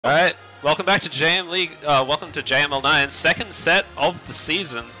Alright, welcome back to welcome to JML9, second set of the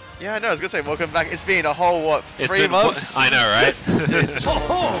season. Yeah, I know, I was going to say welcome back. It's been a whole, what, 3 months? I know, right?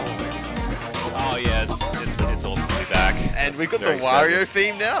 Oh yeah, it's awesome to be back. And we've got the Wario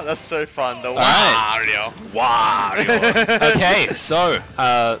theme now? That's so fun, the Wario. Wario. Okay, so,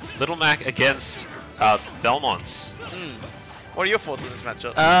 Little Mac against Belmonts. What are your thoughts on this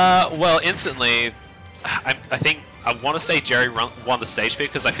matchup? Well, instantly, I think I want to say Jerry won the stage pick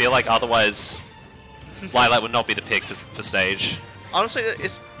because I feel like otherwise Lilac would not be the pick for stage. Honestly,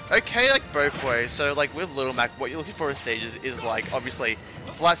 it's okay like both ways. So like with Little Mac, what you're looking for in stages is like obviously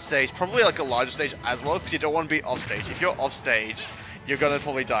flat stage, probably like a larger stage as well because you don't want to be off stage. If you're off stage, you're going to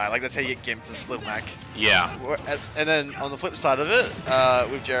probably die. Like that's how you get gimped as Little Mac. Yeah. And then on the flip side of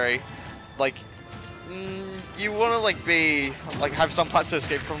it, with Jerry, like you want to like have some parts to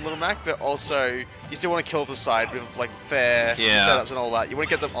escape from Little Mac, but also you still want to kill off the side with like fair setups and all that. You want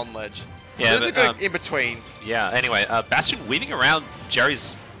to get them on ledge. Yeah, so there's a good in between. Yeah. Anyway, Bastion weaving around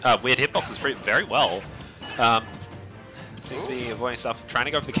Jerry's weird hitboxes very well. Seems to be avoiding stuff, trying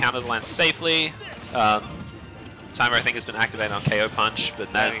to go for the counter to land safely. Timer I think has been activated on KO punch,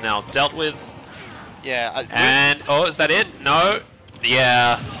 but that is now dealt with. Yeah. And oh, is that it? No.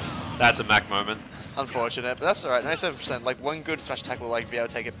 Yeah. That's a Mac moment. Unfortunate, but that's alright. 97%. Like one good smash attack will like be able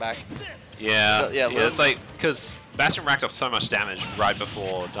to take it back. Yeah. But, yeah. It's like because Bastion racked off so much damage right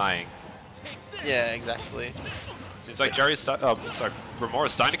before dying. Yeah, exactly. Seems like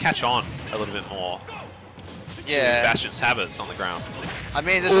Remora's starting to catch on a little bit more. Yeah. To Bastion's habits on the ground. I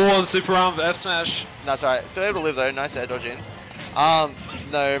mean, there's the super arm F smash. That's alright. Still able to live though. Nice air dodge in.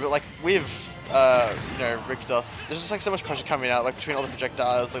 No, but like with you know, Richter, there's just like so much pressure coming out, like between all the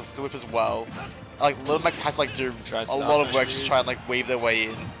projectiles, like the whip as well. Like Little Mac has to like do a lot of work to try and like weave their way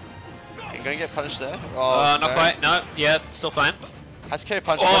in. Are you gonna get punished there? Oh, not quite. No, yeah, still fine. Has KO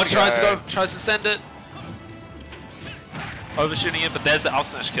punch. Oh, tries to send it. Overshooting it, but there's the up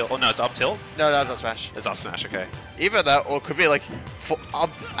smash kill. Oh no, it's up tilt? No, that's up smash. It's up smash, okay. Either that, or it could be like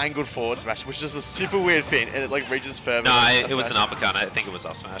up angled forward smash, which is a super weird thing, and it like reaches further. No, it was an uppercut. I think it was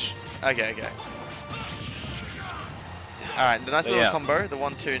up smash. Okay. Alright, the nice little combo, the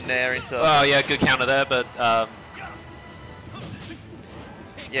 1-2 nair into... Oh yeah, good counter there, but...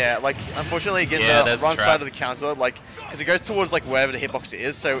 yeah, like, unfortunately, again, the wrong side of the counter, like, because it goes towards, like, wherever the hitbox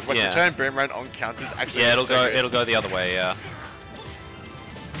is, so, like, return boomerang on counters actually it'll go the other way, yeah.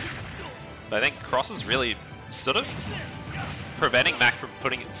 But I think Cross is really sort of preventing Mac from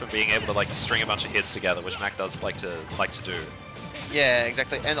being able to, like, string a bunch of hits together, which Mac does like to do. Yeah,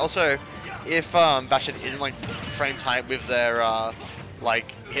 exactly, and also... If Bastion isn't like frame tight with their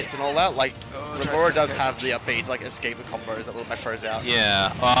like hits and all that, like remora does have the upbeat to like escape the combos that Little Mac throws out.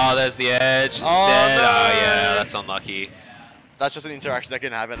 Yeah. Oh, there's the edge. It's dead. No. Oh yeah, that's unlucky. That's just an interaction that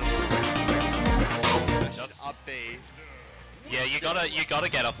can happen. Just up B. Yeah, you gotta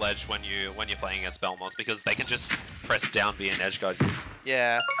get off ledge when you're playing against Belmonts because they can just press down B and edge guard.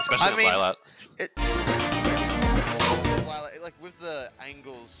 Yeah. Especially on Lilac. Like with the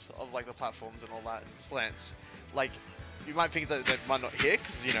angles of like the platforms and all that slants, like you might think that they might not hit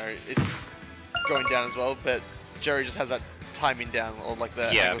because you know it's going down as well, but Jerry just has that timing down or like the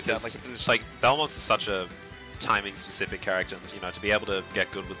angles down, like the position. Like Belmonts is such a timing specific character, and you know to be able to get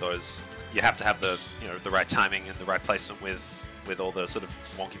good with those, you have to have the the right timing and the right placement with all the sort of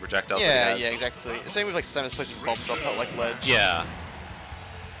wonky projectiles. Yeah, exactly. Same with like Samus placing bombs up at like ledge. Yeah.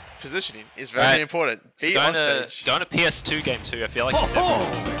 Positioning is very important. Be on stage. Going to PS2 game 2, I feel like it's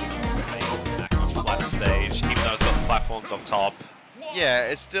definitely Mac much flatter stage, even though it's got the platforms on top. Yeah,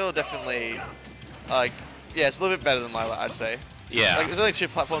 it's still definitely like it's a little bit better than Lilac, I'd say. Yeah. Like there's only 2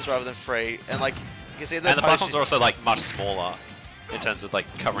 platforms rather than 3, and like you can see the platforms are also like much smaller in terms of like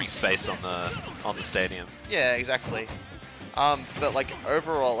covering space on the stadium. Yeah, exactly. But like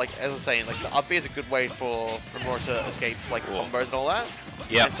overall, like as I was saying, like the up B is a good way for Remora to escape like combos and all that.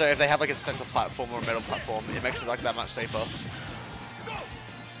 Yeah. And so if they have like a center platform or a metal platform, it makes it like that much safer.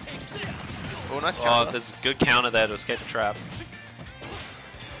 Oh, nice counter. Oh, there's a good counter there to escape the trap.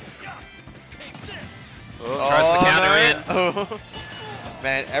 Oh, tries the counter in.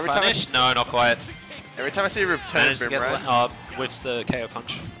 Man, every Punish? time No, not quite. Every time I see a return boomerang, whiffs the KO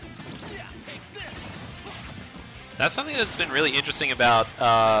punch. That's something that's been really interesting about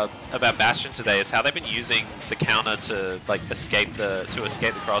Bastion today is how they've been using the counter to like escape the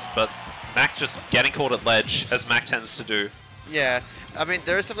cross, but Mac just getting caught at ledge as Mac tends to do. Yeah, I mean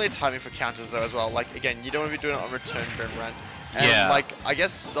there is definitely timing for counters though as well. Like again, you don't want to be doing it on return boomerang. And like I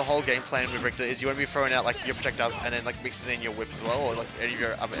guess the whole game plan with Richter is you want to be throwing out like your projectiles and then like mixing in your whip as well, or like any of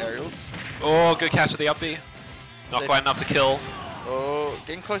your other aerials. Oh, good catch at the up B. Not quite enough to kill. Oh,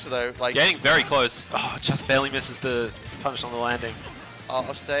 getting closer though. Like Getting very close. Oh, just barely misses the punch on the landing.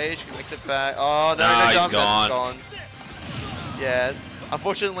 off stage, he makes it back. Oh no, Nah, no he's jump, gone. gone. Yeah.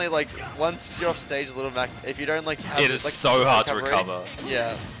 Unfortunately, like once you're off stage, Little Mac, if you don't like have It this, is like, so hard to recovery, recover.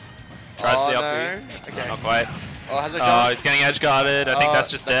 Yeah. Tries oh, the up no. B. Okay. Not quite. Oh, has no jump. Oh, he's getting edge guarded. I think that's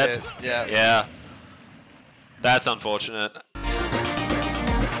just dead. It. Yeah. Yeah. That's unfortunate.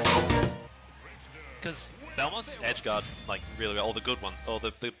 Because Belmonts edge guard like really well. All the good one, or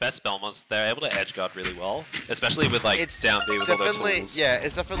the best Belmonts, they're able to edge guard really well, especially with like It's down B with all their definitely, tools. yeah,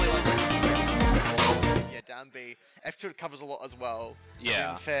 it's definitely like yeah, down B. F2 covers a lot as well. Yeah.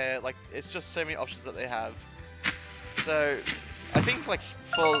 Being fair, like it's just so many options that they have. So I think like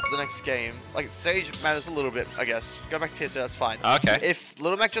for the next game, like stage matters a little bit, I guess. Go back to PS2, that's fine. Okay. If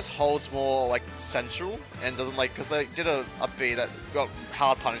Little Mac just holds more like central and doesn't like, because they did a up B that got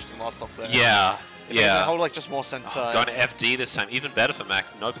hard punished in last stop there. Yeah. If they Yeah. hold like just more center. Oh, going to FD this time, even better for Mac.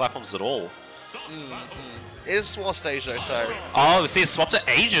 No platforms at all. It is a small stage though, so Oh, see, it swapped to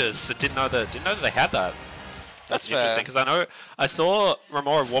Aegis. Didn't know that they had that. That's fair. interesting because I saw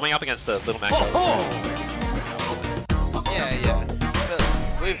Remora warming up against the Little Mac. yeah.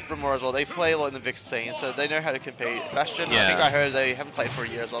 But with Remora as well, they play a lot in the Vix scene, so they know how to compete. Bastion, I Yeah. think I heard they haven't played for a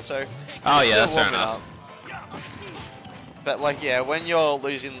year as well, so Oh they're yeah, that's still fair warming enough. up. But like, yeah, when you're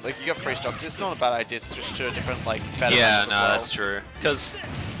losing, like you got free stock, it's not a bad idea to switch to a different, like, better Yeah, matchup no, as well. that's true. Because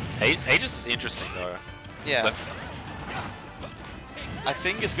Aegis is interesting though. Yeah. So- I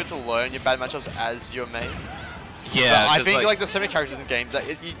think it's good to learn your bad matchups as your main. yeah, But I 'cause, think like there's so many characters in the game that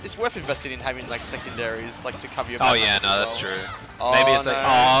it's worth investing in having like secondaries, like to cover your. Oh bad yeah, matchups no, as that's well. true. Oh, Maybe it's like, no.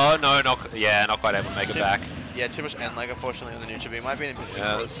 oh no, not quite able to make it back. Yeah, too much end lag unfortunately on the neutral B. Might be an missing.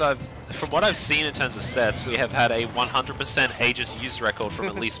 Yeah, so from what I've seen in terms of sets, we have had a 100% Aegis use record from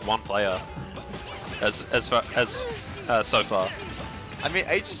at least one player, so far. I mean,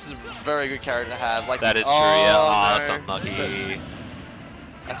 Aegis is a very good character to have. Like That is true. Yeah. Oh, no. that's unlucky.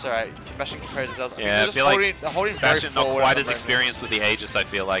 That's alright. Bastion compares themselves. Yeah, I they're feel just like holding very Bastion not forward quite at as the moment. experienced with the Aegis, I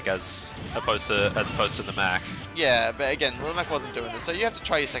feel like, as opposed to the Mac. Yeah, but again, Little Mac wasn't doing this, so you have to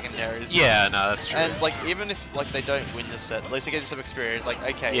try your secondaries. Yeah, no, that's true. And like, even if like they don't win this set, at least they're getting some experience. Like,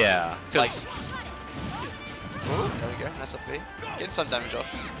 okay. yeah, because Ooh, there we go. Nice up B. Getting some damage off.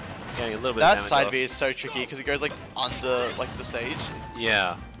 getting a little bit That of damage side off. B is so tricky because it goes like under like the stage.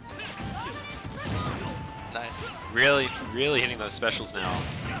 Yeah, Nice. really hitting those specials now.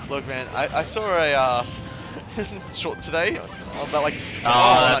 Look, man, I saw a short today about like.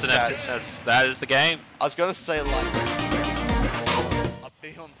 Oh, that's nice catch. that is the game. I was gonna say like. Up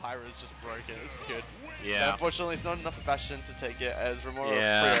B on Pyra is just broken. It's good. But Yeah. unfortunately, it's not enough for Bastion to take it as Remora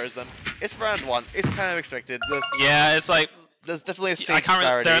Yeah. pre-O's them. It's round one. It's kind of expected. Yeah, it's like There's definitely a seed I can't.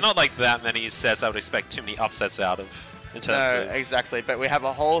 disparity. There are not like that many sets I would expect too many upsets out of in terms No, of. exactly. But we have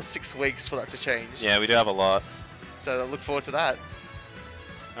a whole 6 weeks for that to change. Yeah, we do have a lot. So look forward to that.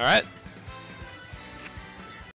 All right.